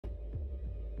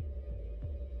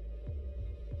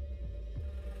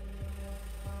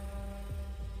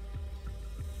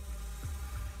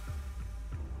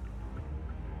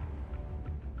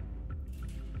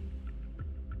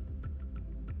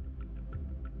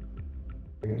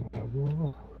And I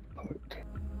will put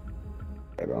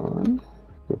that on,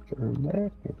 confirm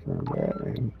that,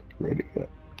 and ready up.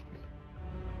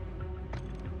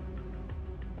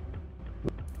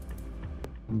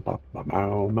 Bow,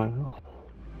 bow.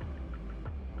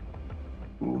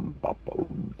 Bow, bow,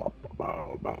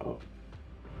 bow, bow.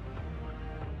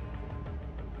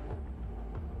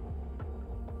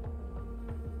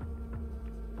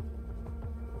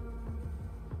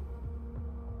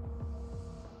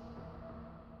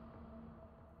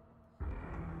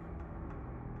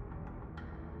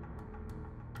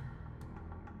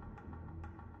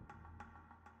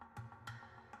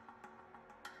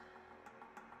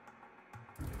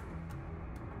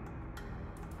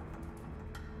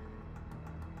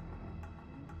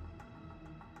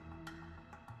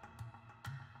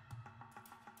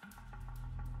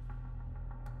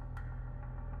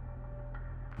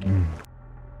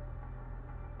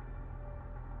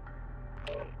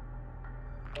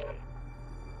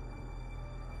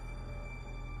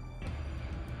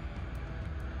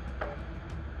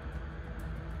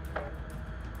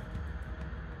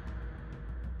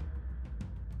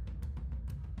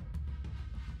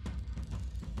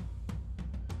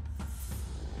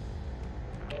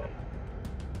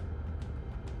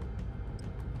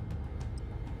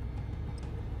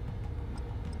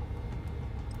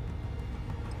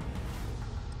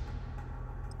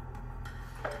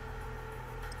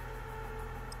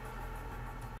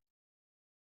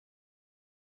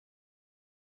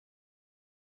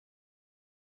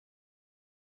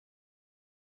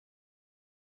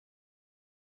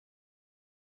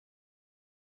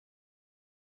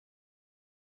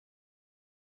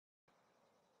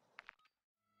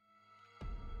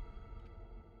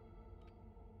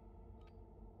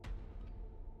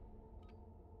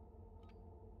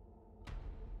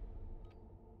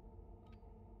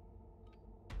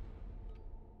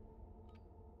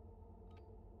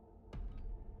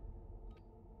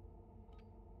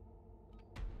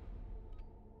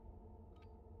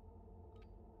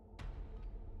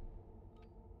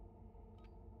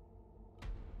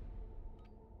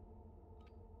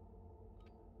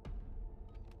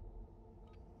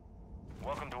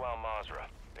 Welcome to Al Mazrah.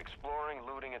 Exploring,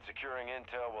 looting, and securing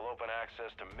intel will open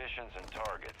access to missions and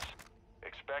targets.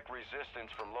 Expect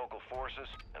resistance from local forces,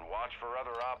 and watch for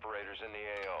other operators in the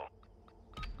AO.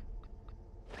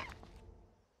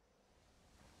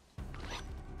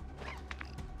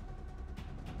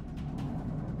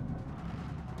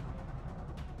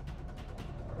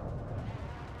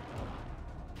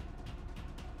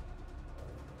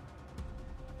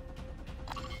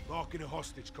 Marking a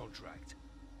hostage contract.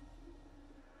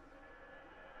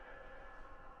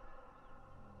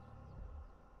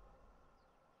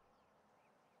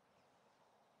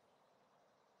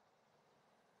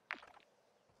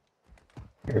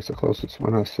 Here's the closest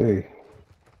one I see.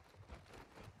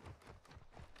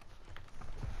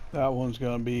 That one's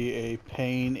gonna be a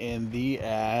pain in the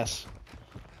ass.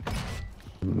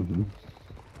 Mm-hmm.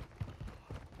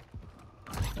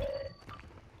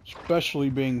 Especially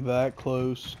being that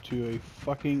close to a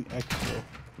fucking expo.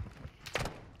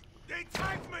 They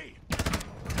tagged me!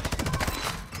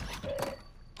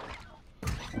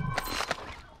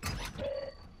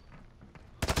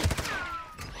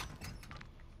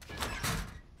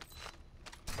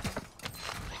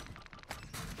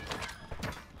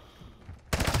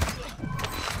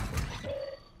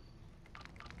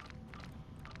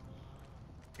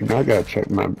 You know, I gotta check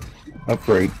my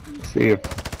upgrade, see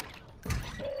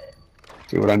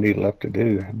what I need left to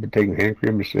do. I've been taking hand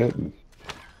cream and shit. And,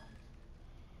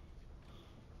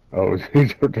 oh, he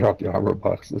dropped the armor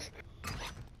boxes. I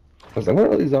was like, where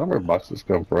do these armor boxes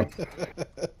come from?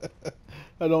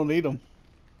 I don't need them.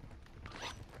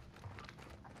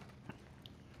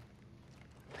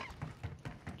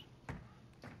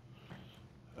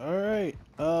 Alright,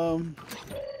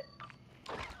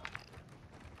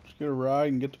 just get a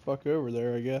ride and get the fuck over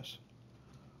there, I guess.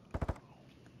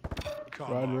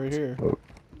 Ride right here. Oh.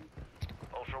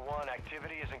 Ultra One,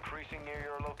 activity is increasing near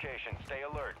your location. Stay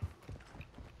alert.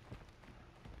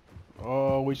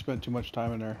 Oh, we spent too much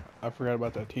time in there. I forgot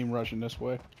about that team rushing this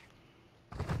way.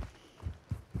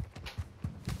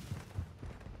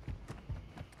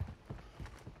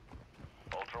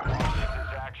 Ultra One, this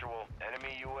is actual.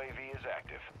 Enemy UAV is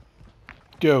active.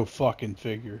 Go fucking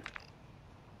figure.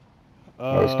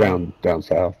 I was down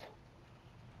south.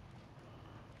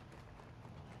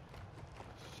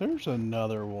 There's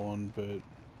another one, but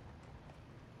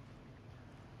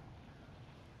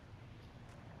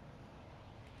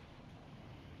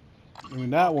I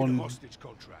mean that one Hostage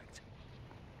contract.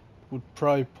 would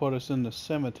probably put us in the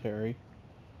cemetery.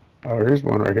 Oh, here's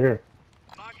one right here.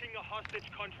 Marking a hostage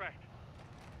contract.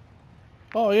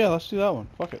 Oh yeah, let's do that one.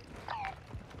 Fuck it.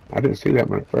 I didn't see that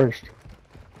one at first.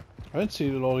 I didn't see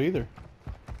it at all either.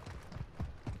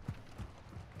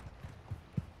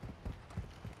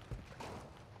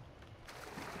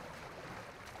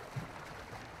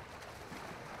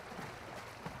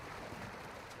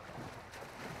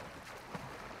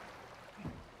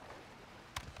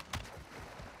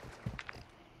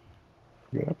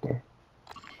 Get up there.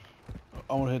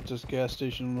 I want to hit this gas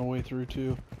station on the way through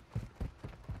too.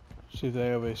 See if they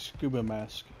have a scuba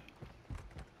mask.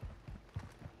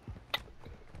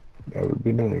 That would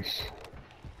be nice.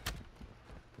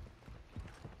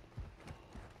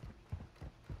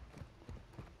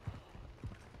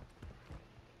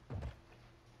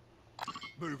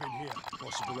 Move in here.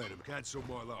 Possible enemy. Cancel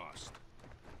my last.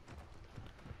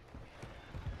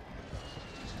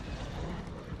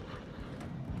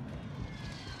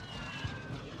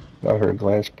 I heard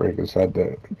glass break inside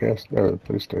the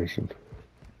police station.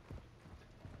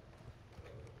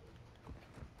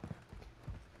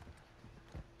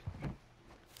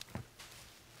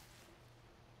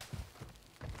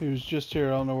 He was just here.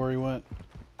 I don't know where he went.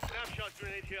 Snapshot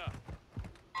grenade here.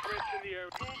 Threats in the air.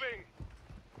 Moving.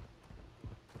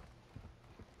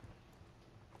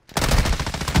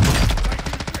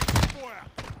 Fire!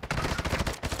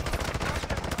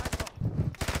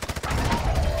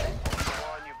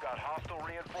 One, you've got hostile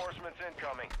reinforcements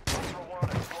incoming. Ultra One,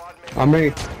 a squad mate. How many?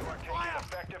 You are taking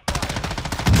effective fire.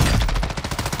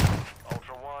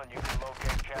 Ultra One, you can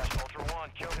locate cash. Ultra One,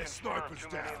 kill There's confirmed. snipers Too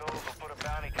many down. of those will put a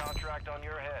bounty contract on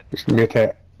your head. Just give me a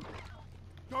tap.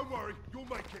 Don't worry, you'll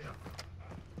make it.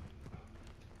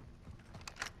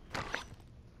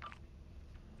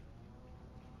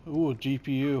 Ooh,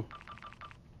 GPU.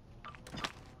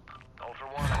 Ultra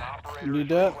One, an operator You need is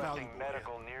that? requesting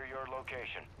medical near your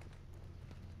location.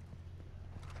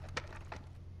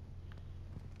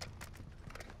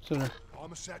 Center.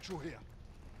 I'm a satchel here.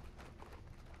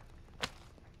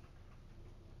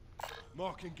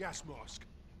 Marking gas mask.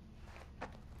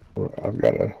 Well, I've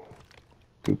got a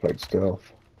 2-plate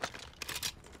stealth.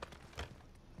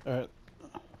 Alright.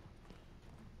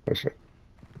 Push it.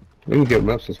 We can get them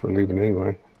up since we're leaving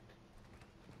anyway.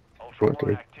 Ultra What,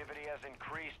 One, dude? activity has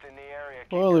increased in the area.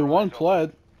 Keep Well, only your one eyes open.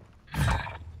 fled.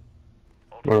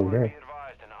 Ultra Oh, One, yeah. be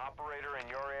advised, an operator in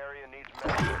your area needs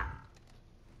medical.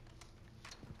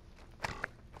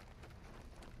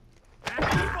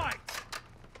 Fight!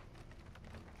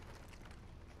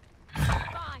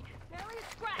 Fine. Barely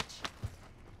a scratch.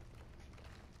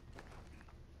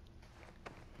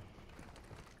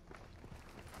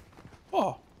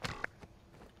 Oh.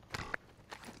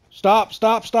 Stop,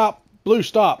 stop, stop. Blue,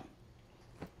 stop.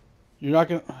 You're not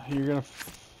gonna, you're gonna.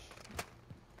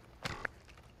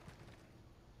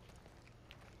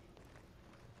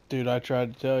 Dude, I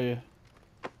tried to tell you.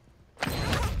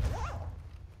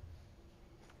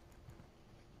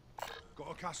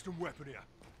 Got a custom weapon here.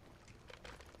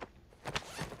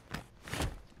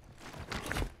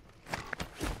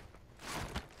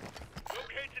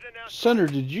 Located an out. Senator,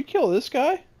 did you kill this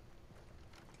guy?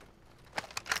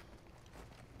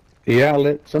 Yeah, I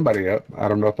lit somebody up. I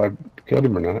don't know if I killed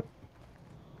him or not.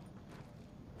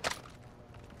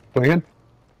 Playing?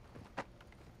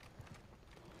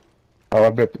 Oh, I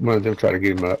bet one of them tried to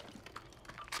get him up.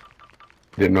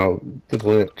 Didn't know the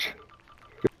glitch.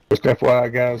 Just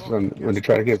FYI, guys, when they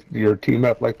try to get your team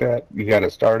up like that, you got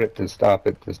to start it, then stop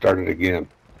it, then start it again.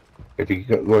 If you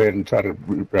go ahead and try to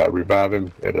revive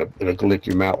him, it'll glitch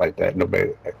him out like that.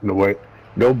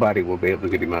 Nobody will be able to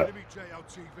get him up. Enemy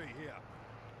JLTV here.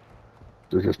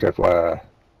 So just FYI.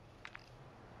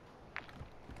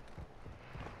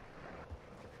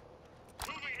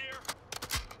 Moving here.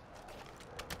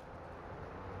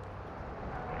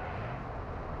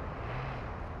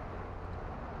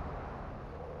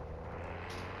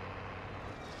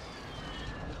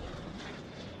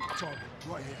 Target,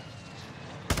 right here.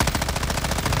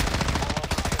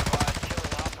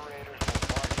 Killing operators will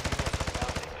mark you as a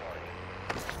bounty target.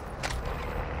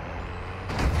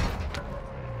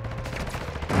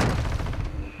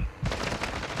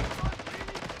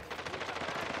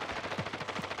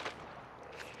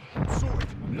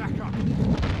 Sorted. Back up.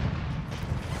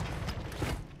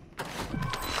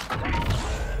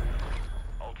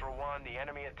 Ultra One, the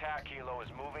enemy attack helo is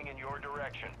moving in your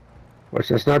direction. Watch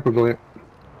that sniper glint.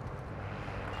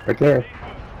 Right there.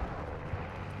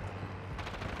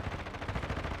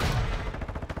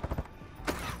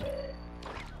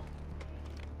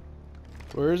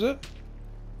 Where is it?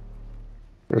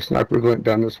 There's sniper glint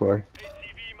down this way.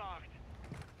 ATV marked.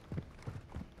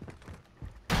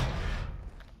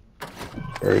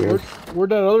 There he is. Where'd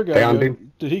that other guy Found go?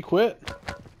 him. Did he quit?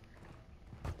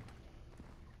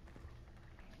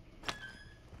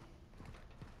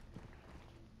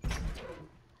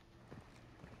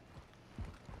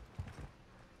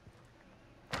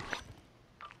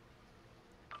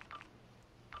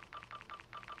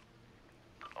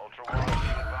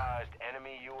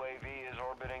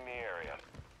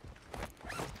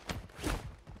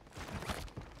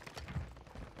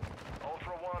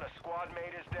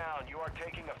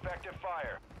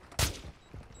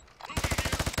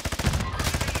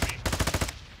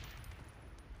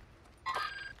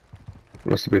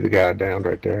 Must be the guy down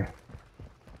right there.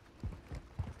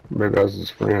 Maybe that was his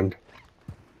friend.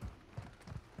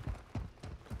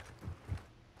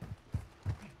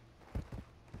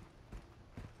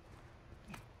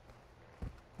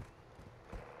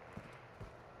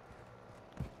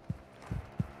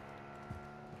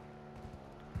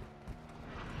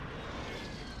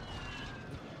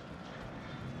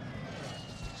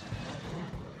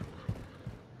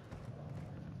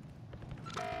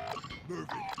 Moving.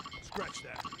 Scratch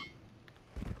that.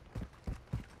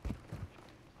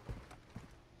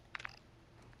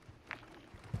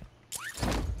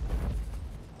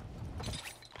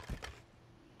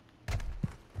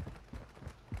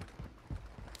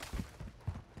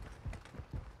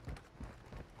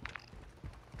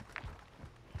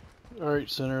 Alright,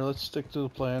 Center, let's stick to the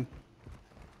plan.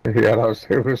 Yeah, I was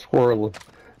there was swirling.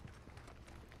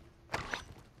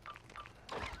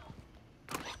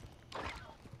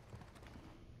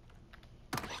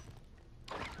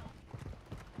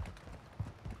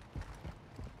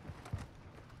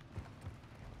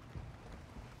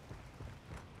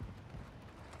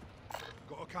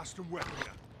 Got a custom weapon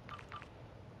here.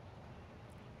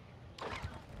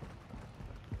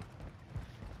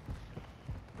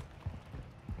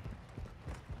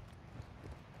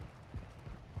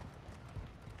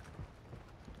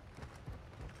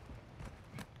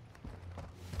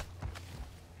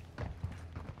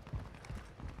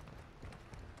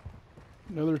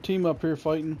 Another team up here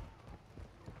fighting.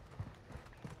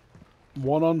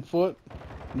 One on foot,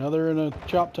 another in a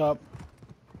chop top.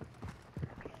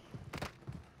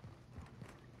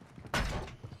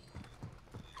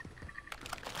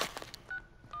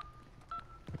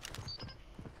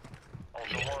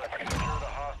 Ultra One, secure the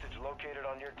hostage located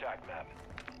on your TAC map.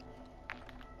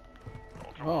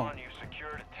 Ultra Oh. One, you've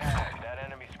secured a tag. That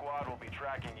enemy squad will be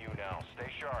tracking you now.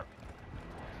 Stay sharp.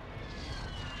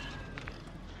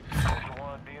 Ultra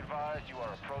One, be advised you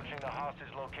are approaching the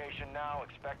hostage location now.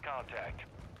 Expect contact.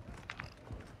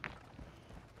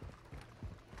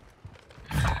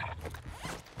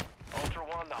 Ultra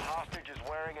One, the hostage is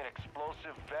wearing an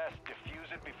explosive vest.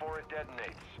 Defuse it before it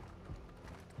detonates.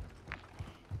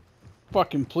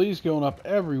 Fucking please going up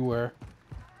everywhere.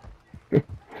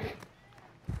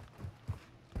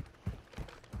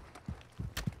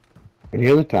 Any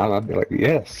other time, I'd be like,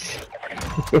 yes.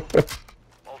 Ultra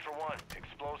One,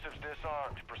 explosives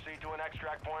disarmed. Proceed to an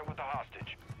extract point with the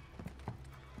hostage.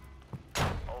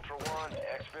 Ultra One,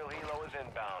 exfil helo is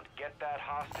inbound. Get that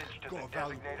hostage to the Got a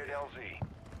valuable designated here. LZ.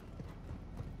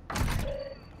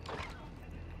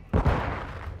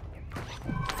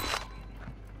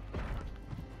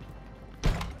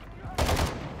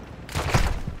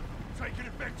 Taking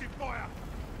effective fire.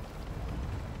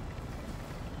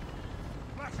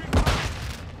 Flashing fire.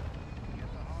 Get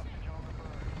the hostage on the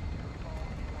bird.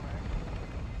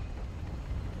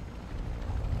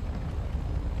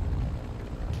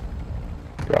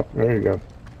 Drop. There you go.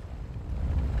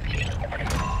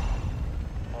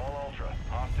 All Ultra,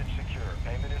 hostage secure.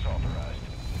 Payment is authorized.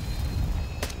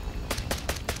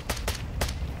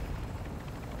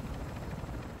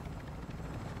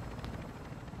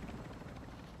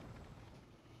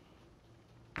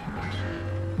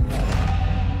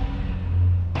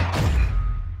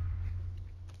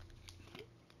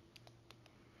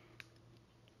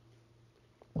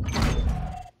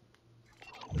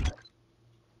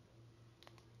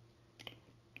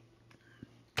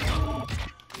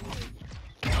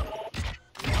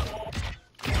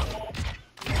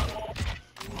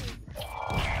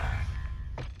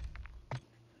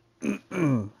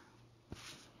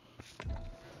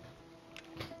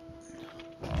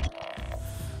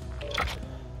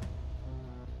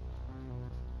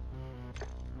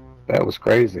 That was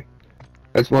crazy.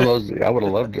 That's one of those I would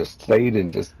have loved to just stayed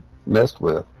and just messed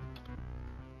with.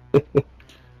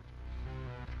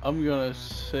 I'm gonna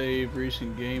save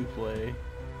recent gameplay.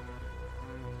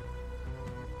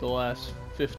 The last